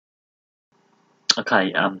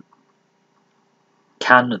Okay,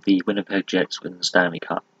 can the Winnipeg Jets win the Stanley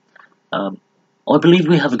Cup? I believe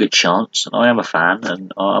we have a good chance. I am a fan,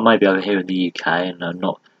 and I may be over here in the UK, and I'm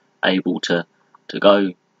not able to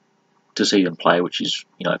go to see them play, which is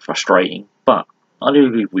frustrating. But I do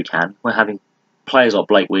believe we can. We're having players like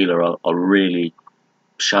Blake Wheeler are really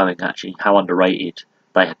showing actually how underrated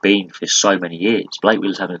they have been for so many years. Blake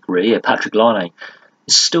Wheeler's having a career year. Patrick Laine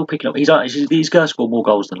is still picking up. He's going to score more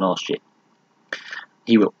goals than last year.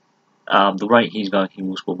 He will. The rate he's going, he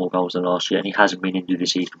will score more goals than last year, and he hasn't been injured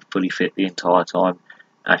this season, fully fit the entire time.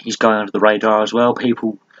 And he's going under the radar as well.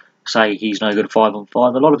 People say he's no good at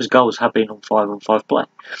 5-on-5. A lot of his goals have been on 5-on-5 play.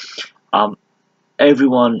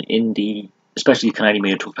 Everyone in especially the Canadian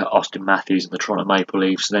media, talk about Austin Matthews and the Toronto Maple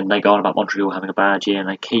Leafs, and then they go on about Montreal having a bad year, and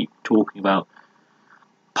they keep talking about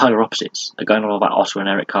polar opposites. They're going on about Ottawa and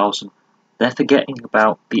Erik Karlsson. They're forgetting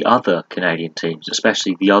about the other Canadian teams,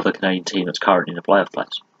 especially the other Canadian team that's currently in the playoff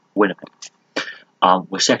place, Winnipeg.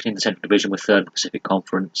 We're second in the Central Division, we're third in the Pacific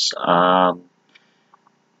Conference.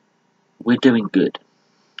 We're doing good.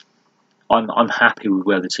 I'm happy with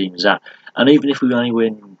where the team is at, and even if we only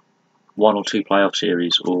win 1 or 2 playoff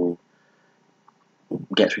series or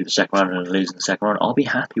get through the second round and lose in the second round, I'll be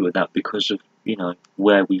happy with that because of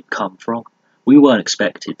where we've come from. We weren't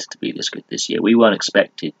expected to be this good this year. We weren't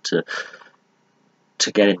expected to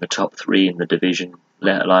get in the top 3 in the division,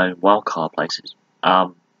 let alone wildcard places.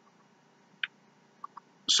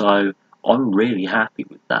 So I'm really happy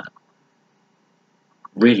with that.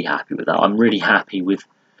 Really happy with that. I'm really happy with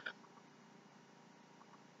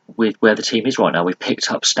where the team is right now. We've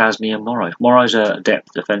picked up Stasny and Morrow. Morrow's a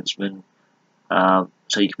depth defenseman,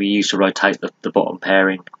 so he can be used to rotate the bottom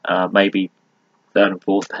pairing, maybe third and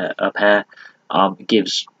fourth pair. It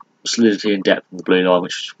gives solidity and depth in the blue line,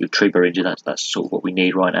 which with Trooper injured, that's sort of what we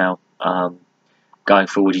need right now. Going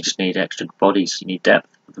forward, you just need extra bodies. You need depth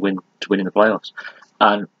to win in the playoffs.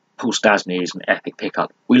 And Paul Stasny is an epic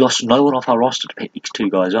pickup. We lost no one off our roster to pick these 2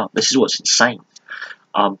 guys up. This is what's insane.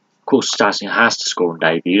 Of course, Stasny has to score on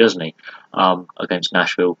debut, doesn't he? Against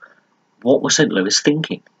Nashville. What was St. Louis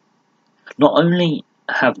thinking? Not only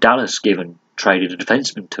have Dallas traded a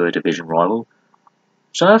defenseman to a division rival,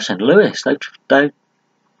 so have St. Louis. They've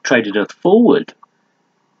traded a forward.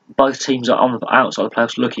 Both teams are on the outside of the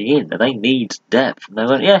playoffs looking in, and they need depth. And they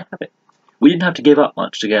went, yeah, have it. We didn't have to give up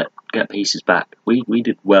much to get pieces back. We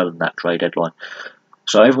did well in that trade deadline.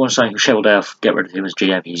 So everyone's saying Sheldale, get rid of him as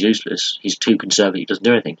GM, he's useless, he's too conservative, he doesn't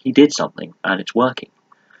do anything. He did something, and it's working.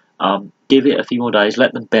 Give it a few more days,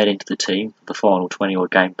 let them bed into the team for the final 20-odd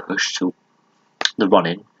game push to the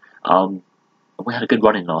run-in. We had a good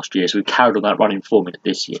run-in last year, so we carried on that run-in form into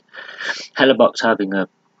this year. Hellebuck's having a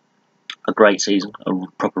great season, a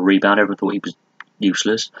proper rebound. Everyone thought he was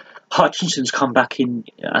useless. Hutchinson's come back in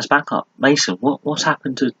as backup. Mason, what's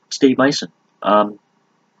happened to Steve Mason?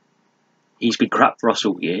 He's been crap for us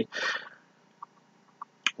all year.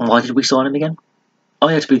 Why did we sign him again? Oh,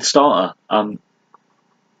 he had to be the starter.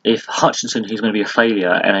 If Hutchinson, who's going to be a failure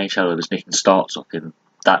at NHL, is nicking starts off him,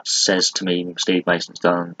 that says to me Steve Mason's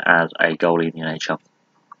done as a goalie in the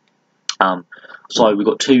NHL. So we've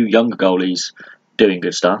got 2 younger goalies doing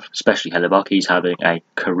good stuff, especially Hellebuck. He's having a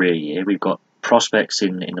career year. We've got prospects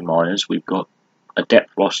in the minors. We've got a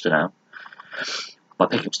depth roster now. By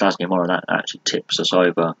picking up Stasny and Morrow, that actually tips us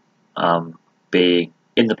over being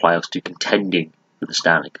in the playoffs to contending for the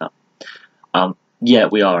Stanley Cup. Yeah,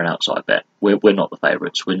 we are an outside bet. We're not the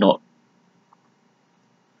favourites. We're not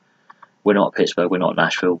Pittsburgh. We're not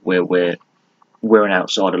Nashville. We're an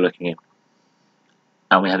outsider looking in,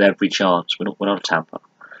 and we have every chance. We're not a Tampa.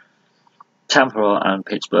 Tampa and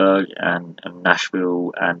Pittsburgh and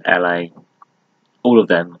Nashville and LA, all of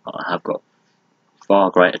them have got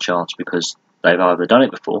far greater chance because they've either done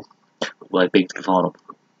it before or they've been to the final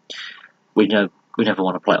before. We never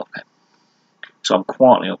won a playoff game. So I'm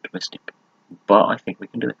quietly optimistic, but I think we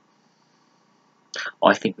can do it.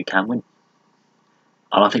 I think we can win.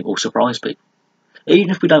 And I think we'll surprise people. Even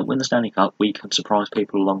if we don't win the Stanley Cup, we can surprise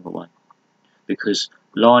people along the way. Because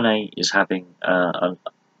Laine is having a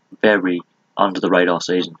very under-the-radar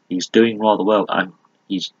season. He's doing rather well, and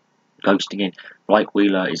he's ghosting in. Blake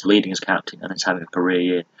Wheeler is leading as captain, and is having a career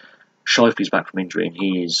year. Scheifele's back from injury, and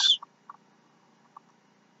he is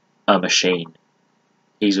a machine.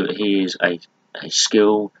 He is a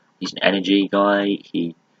skill. He's an energy guy.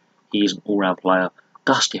 He is an all-round player.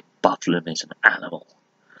 Dustin Bufflin is an animal.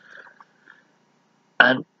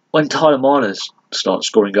 And when Tyler Myers starts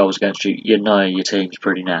scoring goals against you, you know your team's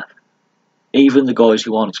pretty naff. Even the guys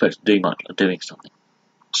who aren't expected to do much are doing something.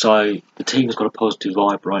 So the team has got a positive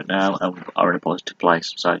vibe right now and are in a positive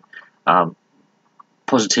place. So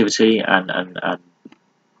positivity, and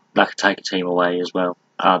that could take a team away as well.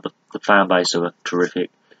 The fan base are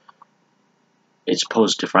terrific. It's a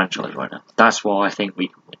positive franchise right now. That's why I think we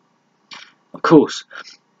can win. Of course,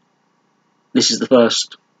 this is the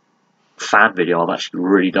first fan video I've actually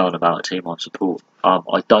really done about a team I support.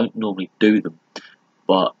 I don't normally do them,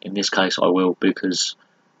 but in this case I will, because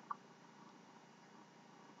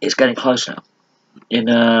it's getting close now. In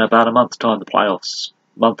about a month and a half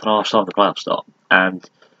time the playoffs start, and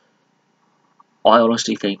I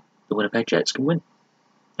honestly think the Winnipeg Jets can win.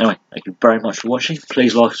 Anyway, thank you very much for watching.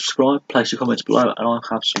 Please like, subscribe, place your comments below, and I'll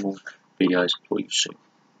have some more videos for you soon.